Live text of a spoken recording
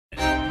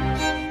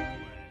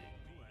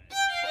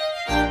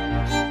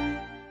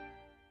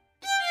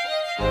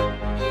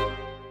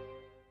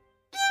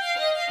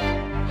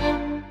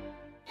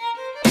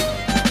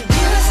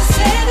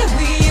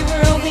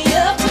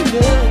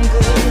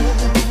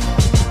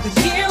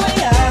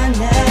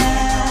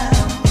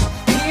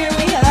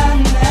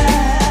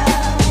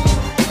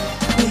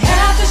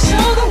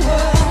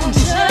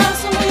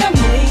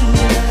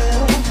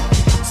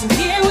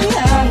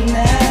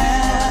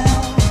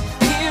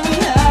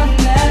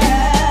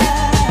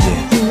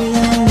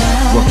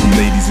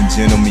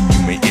gentlemen,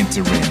 you may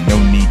enter in. No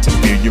need to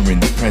fear, you're in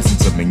the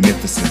presence of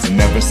magnificence. And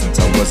ever since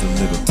I was a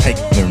little tyke,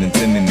 learning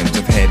synonyms,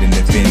 I've had an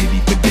affinity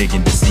for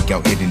digging to seek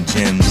out hidden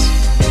gems.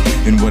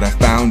 And what I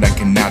found I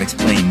cannot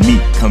explain.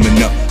 Me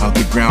coming up out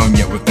the ground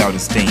yet without a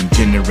stain,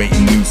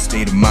 generating new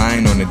state of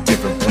mind on a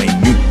different plane.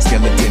 New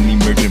skeleton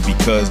emerging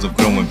because of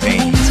growing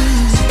pains.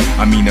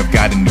 I mean, I've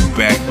got a new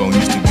backbone.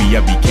 Used to be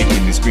I'd be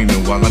kicking and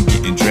screaming while I'm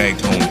getting dragged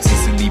home.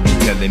 Sicily be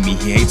telling me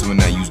he hates when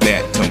I use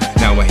that tone.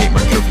 Now I hate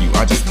my curfew,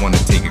 I just wanna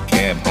take a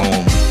cab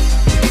home.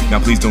 Now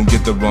please don't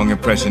get the wrong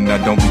impression, I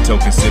don't be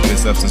token sipping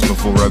substance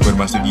before I go to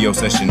my studio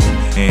session.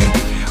 And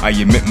I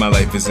admit my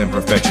life is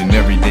imperfection.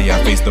 Every day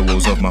I face the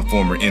woes of my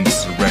former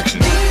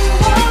insurrection.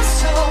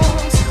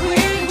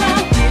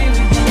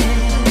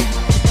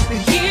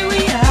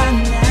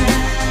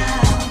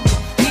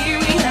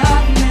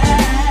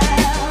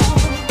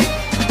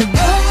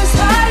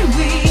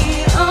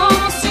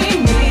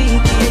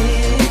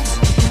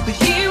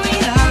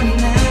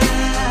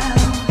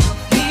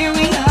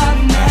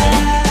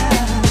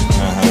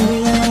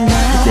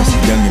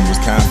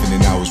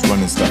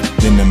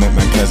 Then I met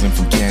my cousin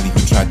from Cali who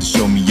tried to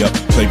show me up.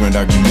 Playground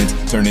arguments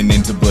turning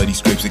into bloody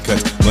scrapes and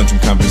cuts.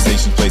 Lunchroom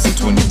conversations placing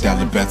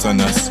 $20 bets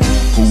on us.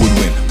 Who would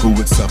win? Who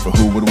would suffer?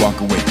 Who would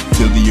walk away?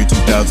 Till the year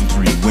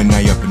 2003 when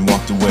I up and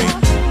walked away.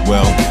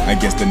 Well, I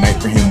guess the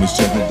night for him was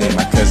Judgment Day.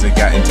 My cousin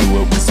got into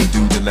it with some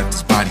dude that left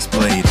his body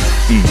splayed.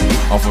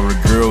 Off of a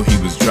girl,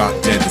 he was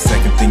dropped dead. The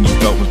second thing he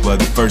felt was blood.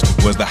 The first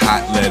was the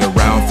hot lead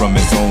around from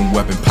his own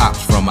weapon.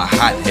 Pops from a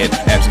hothead,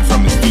 absent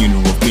from his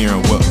funeral,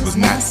 fearing what was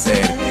not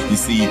said. You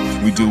see,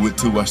 we do it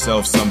to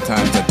ourselves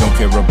sometimes. I don't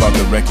care about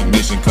the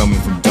recognition coming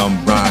from dumb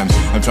rhymes.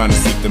 I'm trying to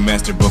seek the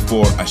master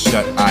before I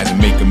shut eyes and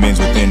make amends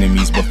with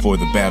enemies before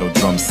the battle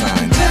drum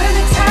signs. Turn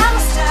the time,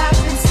 stop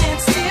and stand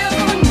still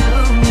for a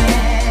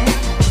moment.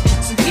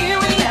 So here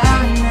we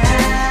are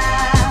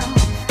now.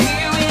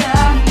 Here we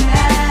are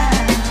now.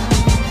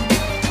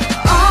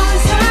 All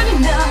is done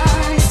and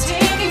done is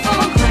taken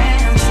for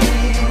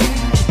granted.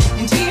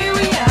 And here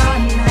we are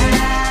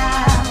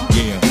now.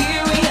 Yeah.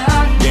 Here we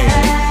are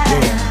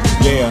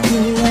Yeah.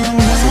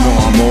 So no,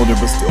 I'm older,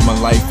 but still my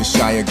life is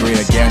shy of great.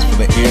 I gasp for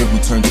the air who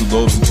turn 2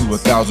 loaves into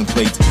 1,000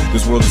 plates.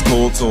 This world is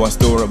cold, so I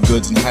store up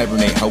goods and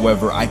hibernate.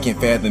 However, I can't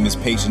fathom his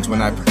patience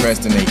when I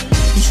procrastinate.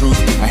 In truth,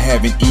 I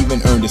haven't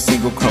even earned a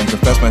single crumb.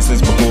 Confessed my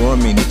sins before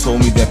him, and he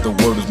told me that the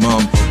word was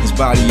mum. His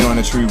body on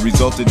a tree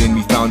resulted in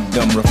me found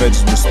dumb. Rough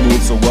edges were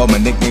smooth so well, my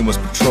nickname was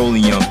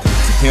petroleum.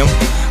 To him,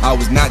 I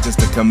was not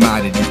just a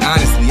commodity.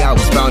 Honestly, I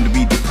was found to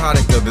be the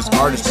product of his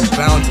artistry,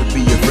 bound to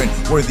be a friend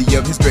worthy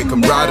of his great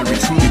camaraderie.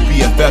 Truly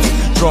BFFs,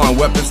 drawing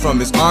weapons from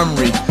his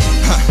armory.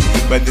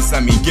 By this I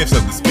mean gifts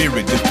of the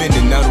spirit,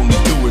 defending not only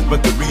doers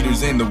but the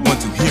readers and the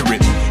ones who hear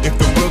it. If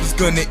the world is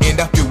gonna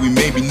end, I feel we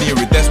may be near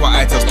it. That's why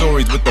I tell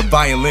stories with the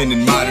violin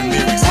and modern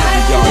lyrics.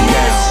 Here we are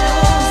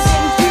now.